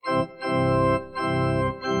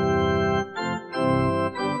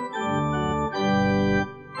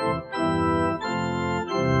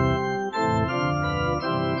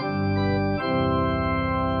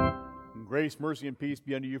Grace, mercy, and peace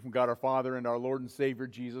be unto you from God our Father and our Lord and Savior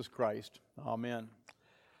Jesus Christ. Amen.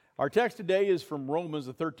 Our text today is from Romans,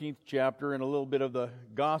 the 13th chapter, and a little bit of the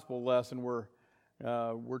gospel lesson. We're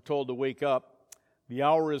told to wake up. The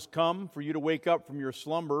hour has come for you to wake up from your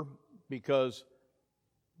slumber, because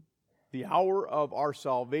the hour of our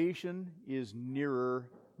salvation is nearer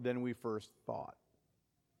than we first thought.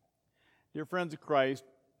 Dear friends of Christ,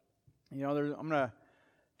 I'm going to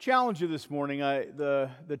challenge you this morning.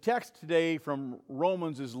 The text today from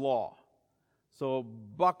Romans is law. So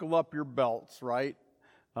buckle up your belts, right?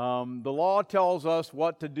 The law tells us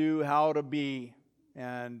what to do, how to be,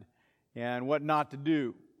 and what not to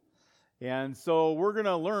do. And so we're going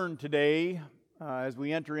to learn today, as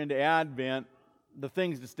we enter into Advent, the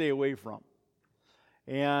things to stay away from.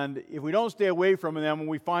 And if we don't stay away from them, when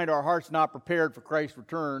we find our hearts not prepared for Christ's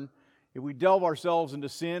return, if we delve ourselves into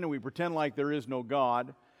sin and we pretend like there is no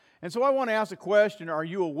God. And so I want to ask a question: are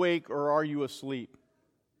you awake or are you asleep?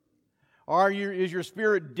 Is your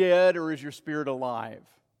spirit dead or is your spirit alive?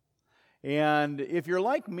 And if you're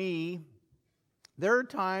like me, there are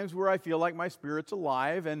times where I feel like my spirit's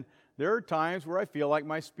alive, and there are times where I feel like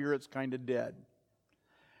my spirit's kind of dead.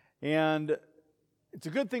 And it's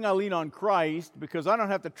a good thing I lean on Christ, because I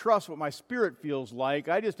don't have to trust what my spirit feels like.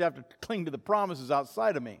 I just have to cling to the promises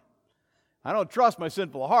outside of me. I don't trust my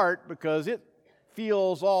sinful heart, because it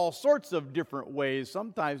feels all sorts of different ways,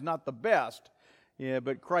 sometimes not the best. Yeah,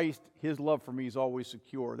 but Christ, His love for me is always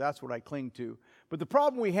secure. That's what I cling to. But the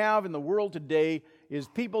problem we have in the world today is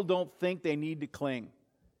people don't think they need to cling.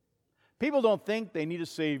 People don't think they need a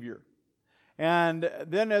Savior. And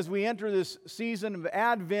then as we enter this season of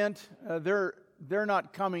Advent, they're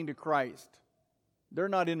not coming to Christ. They're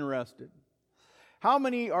not interested. How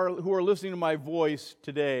many who are listening to my voice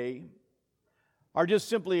today are just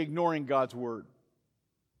simply ignoring God's Word?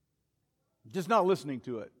 Just not listening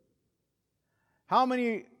to it. How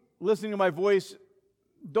many listening to my voice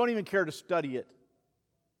don't even care to study it?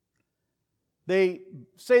 They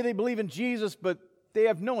say they believe in Jesus, but they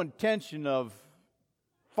have no intention of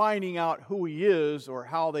finding out who He is or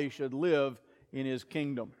how they should live in His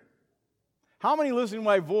kingdom. How many listening to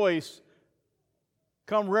my voice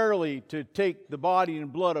come rarely to take the body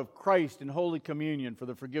and blood of Christ in Holy Communion for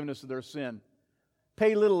the forgiveness of their sin?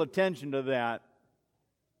 Pay little attention to that.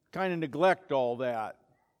 Kind of neglect all that.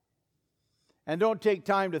 And don't take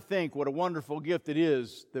time to think what a wonderful gift it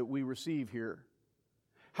is that we receive here.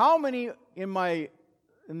 How many in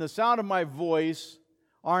the sound of my voice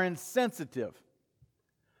are insensitive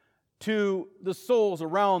to the souls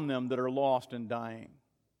around them that are lost and dying?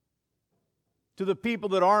 To the people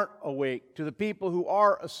that aren't awake, to the people who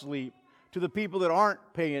are asleep, to the people that aren't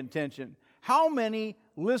paying attention. How many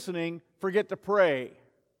listening forget to pray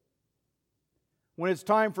when it's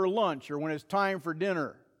time for lunch or when it's time for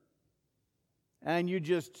dinner, and you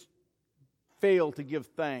just fail to give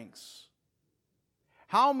thanks?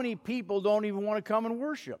 How many people don't even want to come and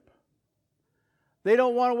worship? They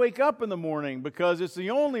don't want to wake up in the morning because it's the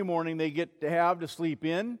only morning they get to have to sleep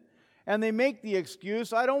in, and they make the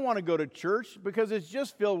excuse, I don't want to go to church because it's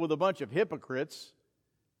just filled with a bunch of hypocrites.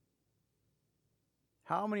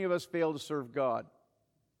 How many of us fail to serve God?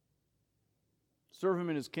 Serve Him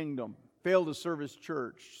in His kingdom. Fail to serve His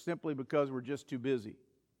church simply because we're just too busy.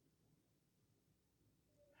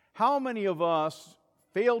 How many of us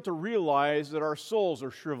fail to realize that our souls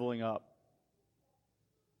are shriveling up?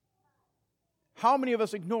 How many of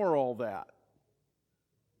us ignore all that?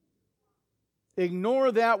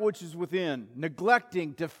 Ignore that which is within,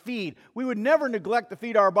 neglecting to feed. We would never neglect to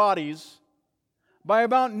feed our bodies. By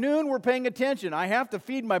about noon, we're paying attention. I have to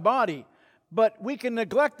feed my body. But we can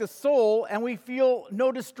neglect the soul and we feel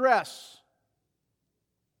no distress.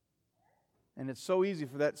 And it's so easy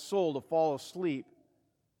for that soul to fall asleep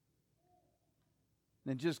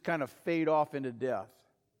and just kind of fade off into death.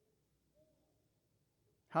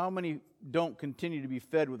 How many don't continue to be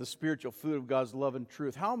fed with the spiritual food of God's love and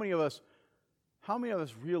truth? How many of us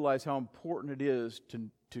realize how important it is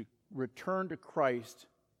to return to Christ,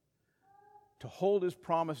 to hold His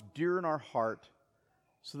promise dear in our heart,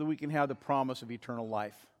 so that we can have the promise of eternal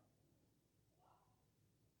life?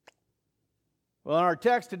 Well, in our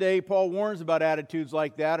text today, Paul warns about attitudes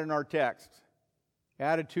like that in our text.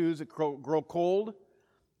 Attitudes that grow cold,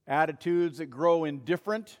 attitudes that grow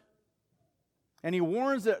indifferent. And he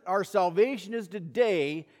warns that our salvation is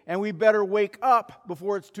today, and we better wake up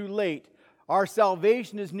before it's too late. Our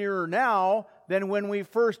salvation is nearer now than when we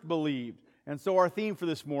first believed. And so our theme for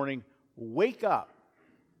this morning, wake up.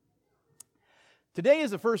 Today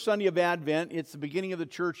is the first Sunday of Advent. It's the beginning of the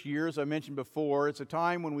church year, as I mentioned before. It's a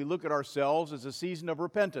time when we look at ourselves as a season of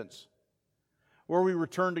repentance. where we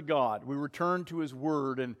return to God. We return to His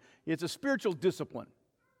Word, and it's a spiritual discipline.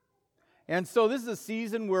 And so this is a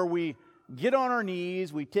season where we get on our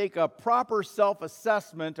knees, we take a proper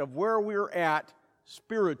self-assessment of where we're at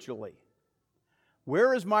spiritually.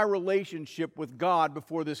 Where is my relationship with God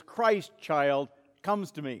before this Christ child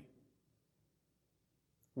comes to me?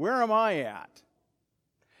 Where am I at?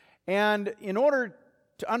 And in order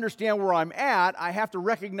to understand where I'm at, I have to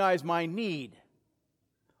recognize my need.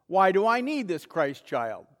 Why do I need this Christ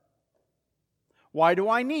child? Why do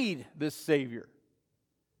I need this Savior?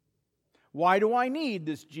 Why do I need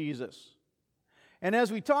this Jesus? And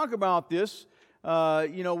as we talk about this,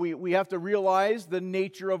 we have to realize the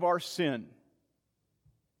nature of our sin.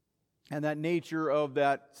 And that nature of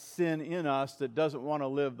that sin in us that doesn't want to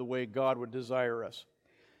live the way God would desire us.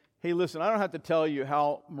 Hey, listen, I don't have to tell you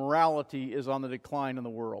how morality is on the decline in the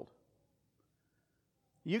world.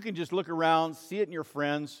 You can just look around, see it in your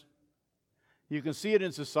friends. You can see it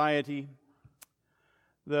in society.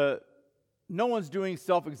 No one's doing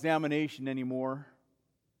self-examination anymore.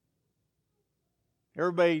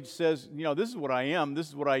 Everybody says, this is what I am, this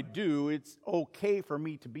is what I do. It's okay for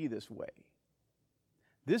me to be this way.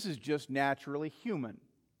 This is just naturally human.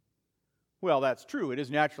 Well, that's true. It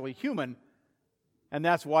is naturally human. And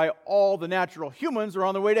that's why all the natural humans are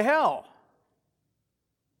on their way to hell.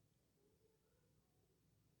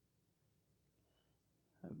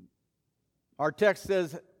 Our text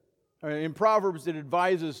says, in Proverbs, it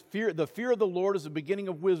advises, the fear of the Lord is the beginning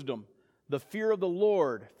of wisdom. The fear of the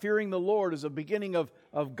Lord, fearing the Lord, is a beginning of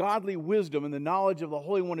godly wisdom, and the knowledge of the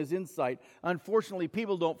Holy One is insight. Unfortunately,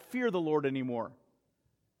 people don't fear the Lord anymore.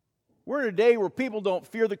 We're in a day where people don't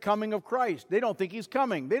fear the coming of Christ. They don't think He's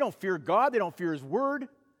coming. They don't fear God. They don't fear His Word.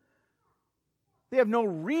 They have no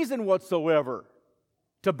reason whatsoever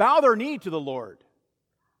to bow their knee to the Lord.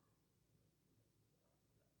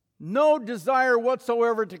 No desire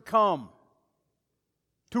whatsoever to come,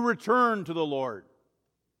 to return to the Lord.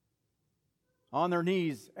 On their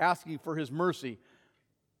knees, asking for His mercy.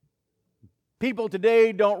 People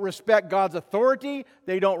today don't respect God's authority.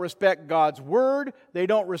 They don't respect God's Word. They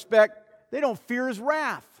don't fear His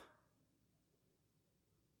wrath.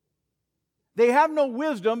 They have no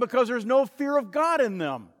wisdom because there's no fear of God in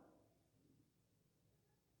them.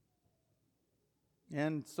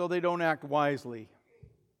 And so they don't act wisely.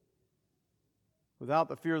 Without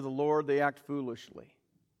the fear of the Lord, they act foolishly.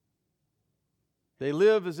 They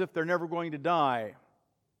live as if they're never going to die.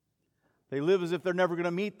 They live as if they're never going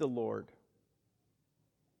to meet the Lord.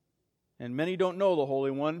 And many don't know the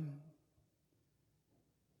Holy One.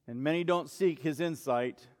 And many don't seek His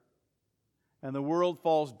insight. And the world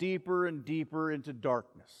falls deeper and deeper into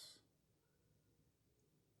darkness.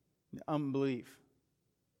 Unbelief.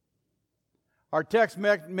 Our text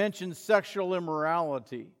mentions sexual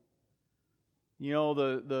immorality.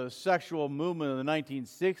 The sexual movement in the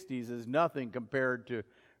 1960s is nothing compared to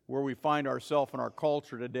where we find ourselves in our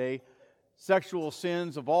culture today. Sexual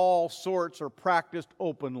sins of all sorts are practiced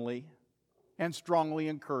openly and strongly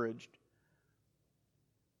encouraged.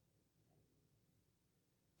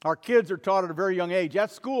 Our kids are taught at a very young age,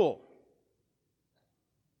 at school,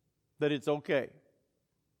 that it's okay,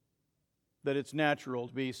 that it's natural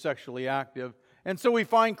to be sexually active. And so we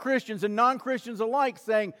find Christians and non-Christians alike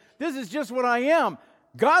saying, this is just what I am.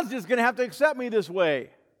 God's just going to have to accept me this way.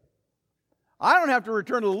 I don't have to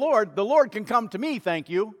return to the Lord. The Lord can come to me, thank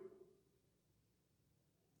you.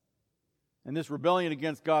 And this rebellion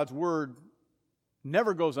against God's Word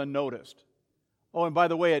never goes unnoticed. Oh, and by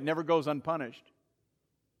the way, it never goes unpunished.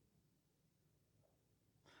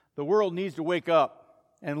 The world needs to wake up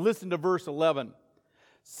and listen to verse 11.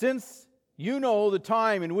 Since you know the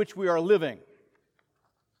time in which we are living,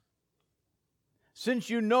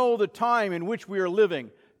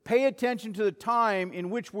 pay attention to the time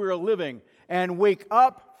in which we are living and wake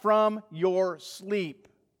up from your sleep.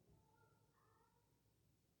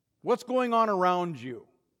 What's going on around you?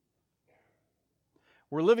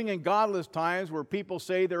 We're living in godless times where people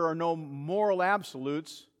say there are no moral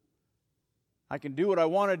absolutes. I can do what I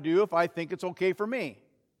want to do if I think it's okay for me.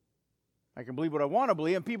 I can believe what I want to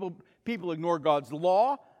believe, and people ignore God's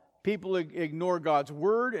law, people ignore God's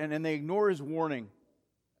Word, and they ignore His warning.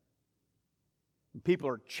 And people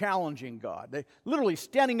are challenging God. They're literally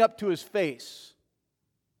standing up to His face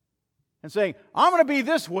and saying, I'm going to be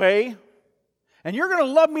this way, and you're going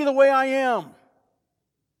to love me the way I am.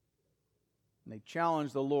 And they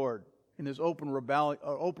challenge the Lord in this open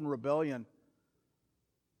rebellion.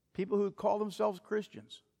 People who call themselves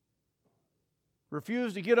Christians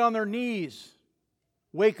refuse to get on their knees,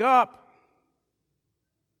 wake up,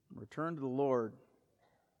 and return to the Lord.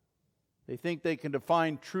 They think they can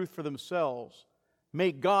define truth for themselves.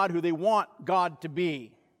 make God who they want God to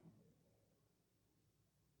be.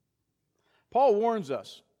 Paul warns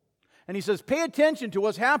us, and he says, pay attention to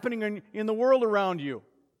what's happening in the world around you,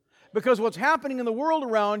 because what's happening in the world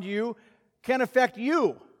around you can affect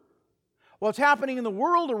you. What's happening in the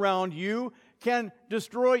world around you can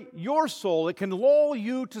destroy your soul. It can lull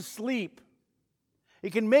you to sleep.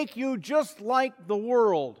 It can make you just like the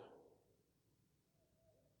world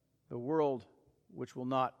which will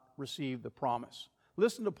not receive the promise.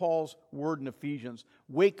 Listen to Paul's word in Ephesians.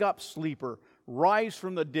 Wake up, sleeper. Rise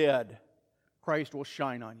from the dead. Christ will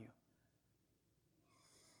shine on you.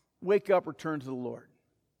 Wake up, return to the Lord.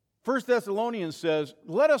 1 Thessalonians says,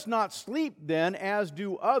 let us not sleep then as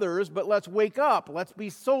do others, but let's wake up. Let's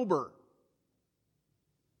be sober.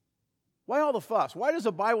 Why all the fuss? Why does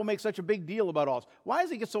the Bible make such a big deal about all this? Why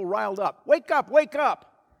does it get so riled up? Wake up, wake up.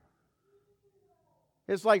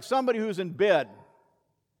 It's like somebody who's in bed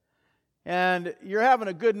and you're having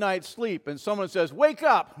a good night's sleep and someone says, wake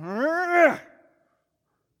up.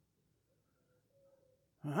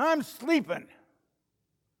 I'm sleeping.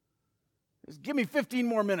 Just give me 15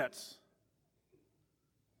 more minutes.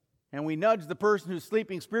 And we nudge the person who's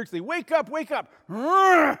sleeping spiritually, wake up, wake up.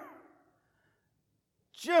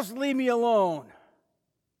 Just leave me alone.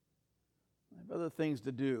 I have other things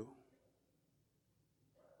to do.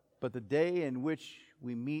 But the day in which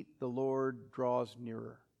we meet the Lord draws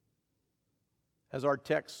nearer. As our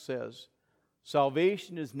text says,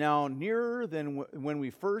 salvation is now nearer than when we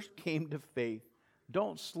first came to faith.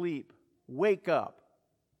 Don't sleep. Wake up.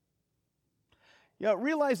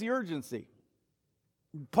 Realize the urgency.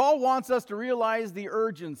 Paul wants us to realize the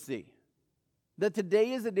urgency that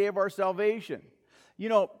today is the day of our salvation.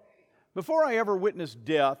 Before I ever witnessed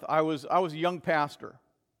death, I was a young pastor.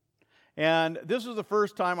 And this was the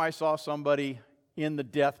first time I saw somebody in the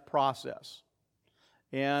death process.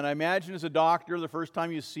 And I imagine as a doctor, the first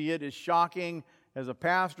time you see it is shocking. As a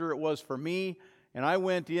pastor, it was for me. And I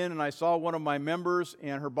went in and I saw one of my members,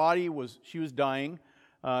 and she was dying.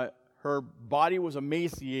 Her body was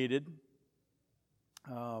emaciated.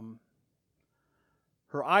 Her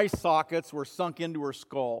eye sockets were sunk into her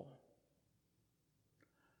skull.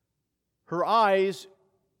 Her eyes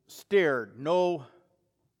stared.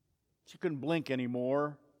 She couldn't blink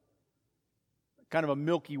anymore. Kind of a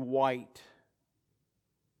milky white.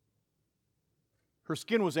 Her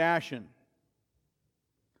skin was ashen.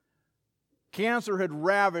 Cancer had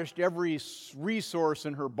ravished every resource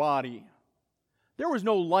in her body. There was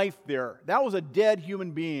no life there. That was a dead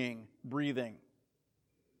human being breathing.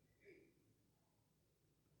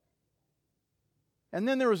 And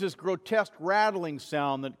then there was this grotesque rattling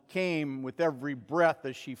sound that came with every breath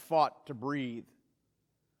as she fought to breathe.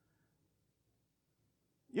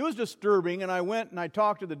 It was disturbing, and I went and I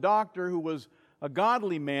talked to the doctor, who was a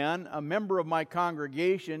godly man, a member of my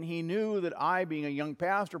congregation. He knew that I, being a young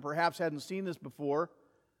pastor, perhaps hadn't seen this before.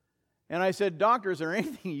 And I said, Doctor, is there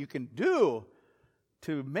anything you can do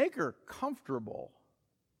to make her comfortable?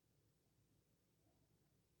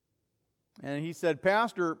 And he said,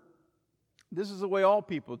 Pastor, this is the way all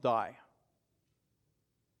people die.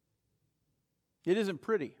 It isn't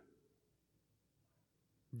pretty.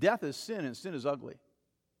 Death is sin, and sin is ugly.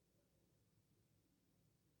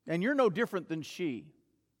 And you're no different than she.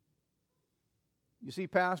 You see,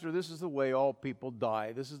 Pastor, this is the way all people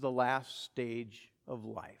die. This is the last stage of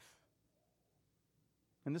life.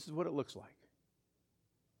 And this is what it looks like.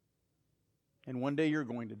 And one day you're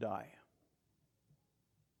going to die.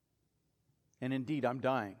 And indeed, I'm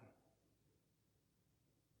dying.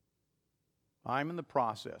 I'm in the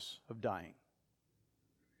process of dying.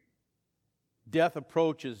 Death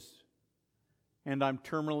approaches, and I'm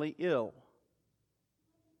terminally ill.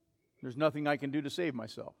 There's nothing I can do to save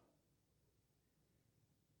myself.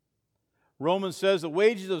 Romans says the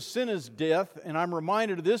wages of sin is death, and I'm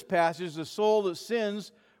reminded of this passage, the soul that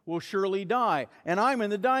sins will surely die. And I'm in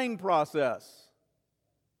the dying process.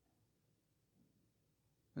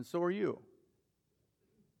 And so are you.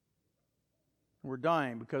 We're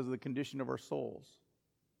dying because of the condition of our souls.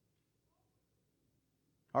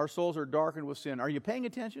 Our souls are darkened with sin. Are you paying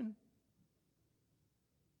attention?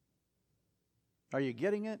 Are you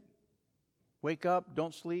getting it? Wake up,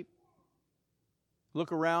 don't sleep.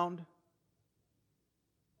 Look around.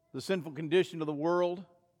 The sinful condition of the world.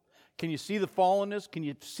 Can you see the fallenness? Can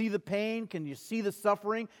you see the pain? Can you see the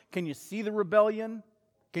suffering? Can you see the rebellion?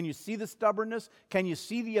 Can you see the stubbornness? Can you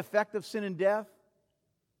see the effect of sin and death?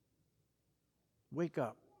 Wake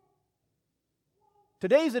up.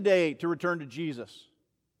 Today's a day to return to Jesus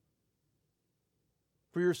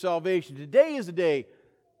for your salvation. Today is a day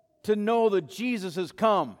to know that Jesus has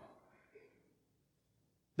come.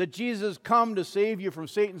 that Jesus come to save you from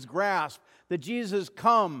Satan's grasp, that Jesus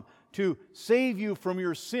come to save you from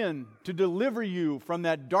your sin, to deliver you from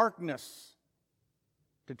that darkness,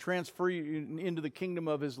 to transfer you into the kingdom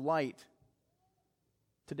of His light.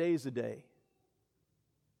 Today's the day.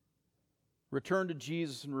 Return to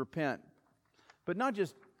Jesus and repent. But not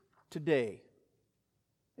just today,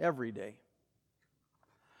 every day.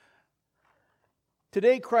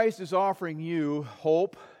 Today Christ is offering you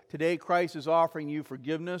hope. Today Christ is offering you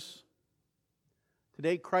forgiveness.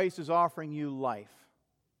 Today Christ is offering you life.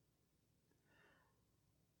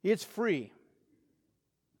 It's free.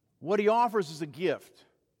 What He offers is a gift.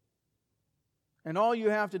 And all you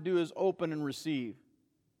have to do is open and receive.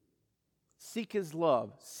 Seek His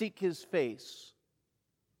love. Seek His face.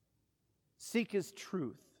 Seek His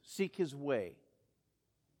truth. Seek His way.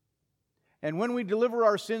 And when we deliver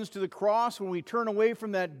our sins to the cross, when we turn away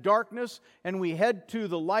from that darkness and we head to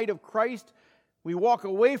the light of Christ, we walk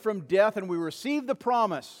away from death and we receive the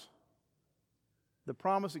promise. The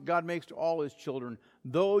promise that God makes to all His children.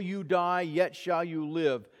 Though you die, yet shall you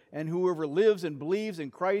live. And whoever lives and believes in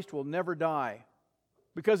Christ will never die.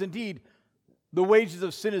 Because indeed, the wages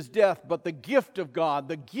of sin is death, but the gift of God,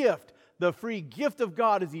 the free gift of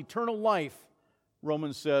God is eternal life,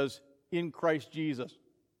 Romans says, in Christ Jesus.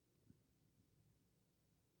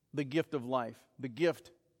 The gift of life. The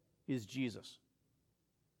gift is Jesus.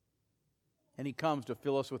 And He comes to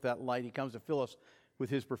fill us with that light. He comes to fill us with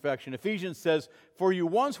His perfection. Ephesians says, "For you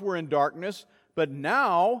once were in darkness, but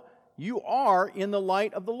now you are in the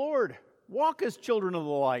light of the Lord." Walk as children of the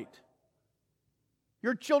light.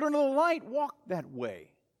 You're children of the light. Walk that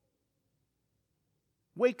way.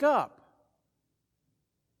 Wake up.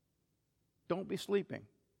 Don't be sleeping.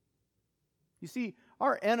 You see,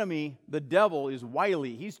 our enemy, the devil, is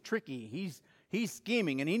wily. He's tricky. He's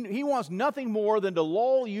scheming. And he wants nothing more than to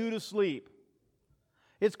lull you to sleep.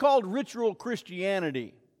 It's called ritual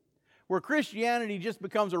Christianity, where Christianity just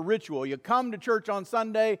becomes a ritual. You come to church on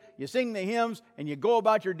Sunday, you sing the hymns, and you go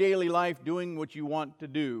about your daily life doing what you want to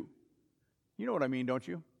do. You know what I mean, don't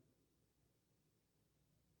you?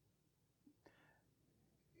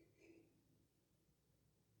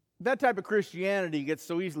 That type of Christianity gets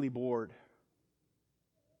so easily bored.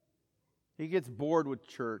 He gets bored with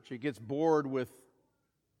church. He gets bored with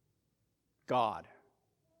God.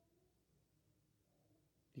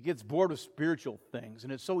 He gets bored with spiritual things,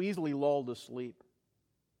 and it's so easily lulled to sleep.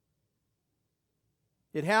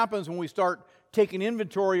 It happens when we start taking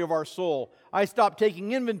inventory of our soul. I stop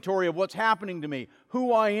taking inventory of what's happening to me,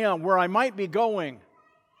 who I am, where I might be going.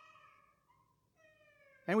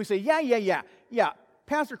 And we say, yeah.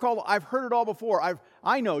 Pastor Caldwell, I've heard it all before.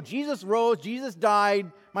 I know. Jesus rose, Jesus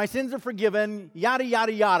died, my sins are forgiven, yada,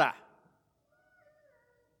 yada, yada.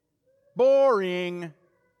 Boring.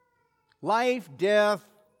 Life, death,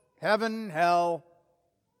 heaven, hell.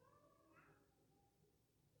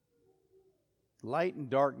 Light and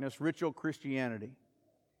darkness, ritual Christianity.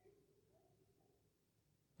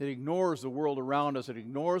 It ignores the world around us. It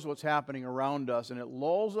ignores what's happening around us, and it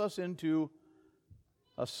lulls us into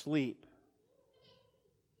a sleep.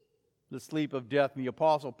 The sleep of death. And the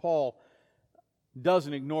Apostle Paul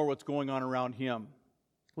doesn't ignore what's going on around him.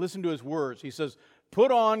 Listen to his words. He says,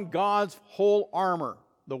 "Put on God's whole armor,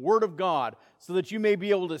 the Word of God, so that you may be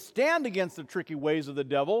able to stand against the tricky ways of the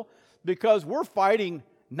devil, because we're fighting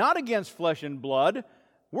not against flesh and blood.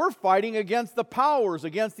 We're fighting against the powers,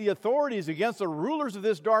 against the authorities, against the rulers of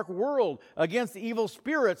this dark world, against the evil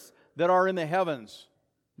spirits that are in the heavens."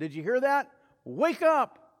 Did you hear that? Wake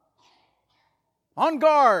up. On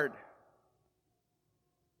guard.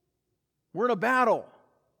 We're in a battle.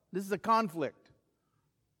 This is a conflict.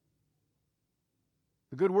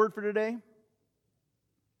 The good word for today?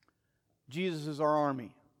 Jesus is our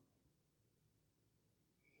army.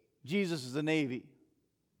 Jesus is the Navy.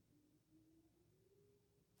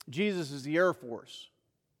 Jesus is the Air Force.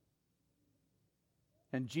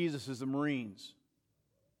 And Jesus is the Marines.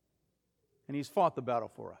 And He's fought the battle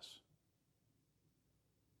for us.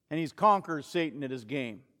 And He's conquered Satan at his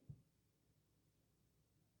game.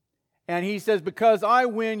 And He says, because I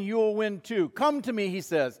win, you'll win too. Come to me, He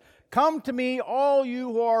says. Come to me, all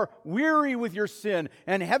you who are weary with your sin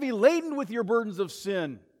and heavy laden with your burdens of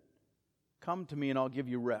sin. Come to me and I'll give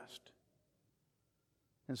you rest.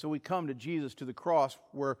 And so we come to Jesus, to the cross,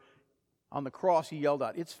 where on the cross He yelled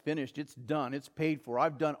out, "It's finished, it's done, it's paid for.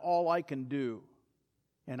 I've done all I can do,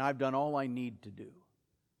 and I've done all I need to do."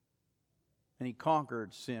 And He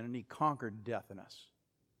conquered sin, and He conquered death in us.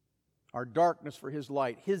 Our darkness for His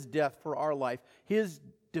light, His death for our life, His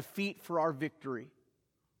defeat for our victory.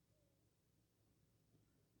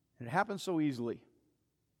 And it happens so easily.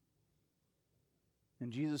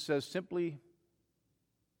 And Jesus says, simply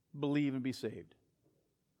believe and be saved.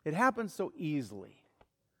 It happens so easily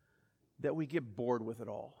that we get bored with it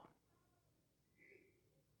all.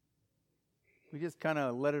 We just kind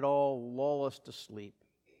of let it all lull us to sleep.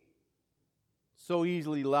 So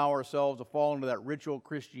easily allow ourselves to fall into that ritual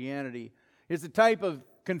Christianity. It's the type of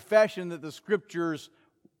confession that the Scriptures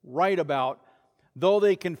write about. Though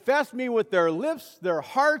they confessed me with their lips, their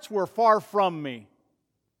hearts were far from me.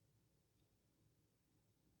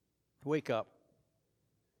 Wake up.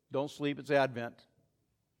 Don't sleep, it's Advent.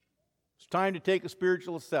 It's time to take a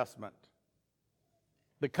spiritual assessment.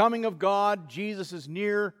 The coming of God, Jesus is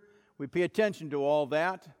near. We pay attention to all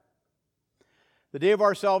that. The day of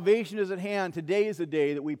our salvation is at hand. Today is the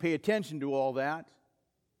day that we pay attention to all that.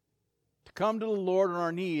 To come to the Lord on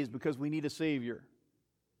our knees because we need a Savior.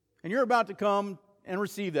 And you're about to come and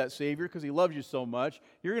receive that Savior because He loves you so much.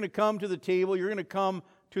 You're going to come to the table. You're going to come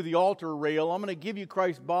to the altar rail. I'm going to give you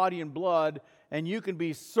Christ's body and blood, and you can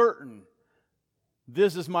be certain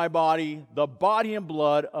this is my body, the body and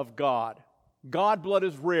blood of God. God blood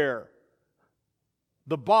is rare.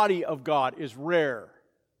 The body of God is rare.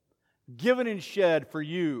 Given and shed for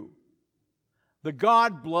you. The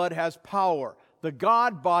God blood has power. The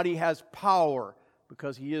God body has power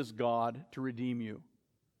because He is God to redeem you.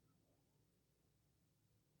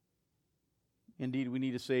 Indeed, we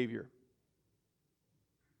need a Savior.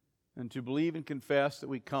 And to believe and confess that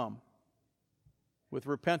we come with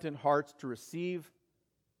repentant hearts to receive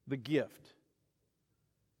the gift,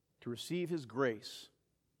 to receive His grace.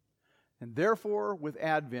 And therefore, with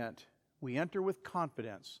Advent, we enter with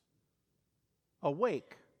confidence.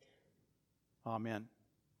 Awake. Amen.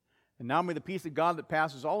 And now may the peace of God that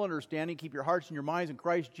passes all understanding keep your hearts and your minds in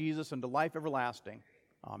Christ Jesus unto life everlasting.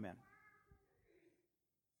 Amen.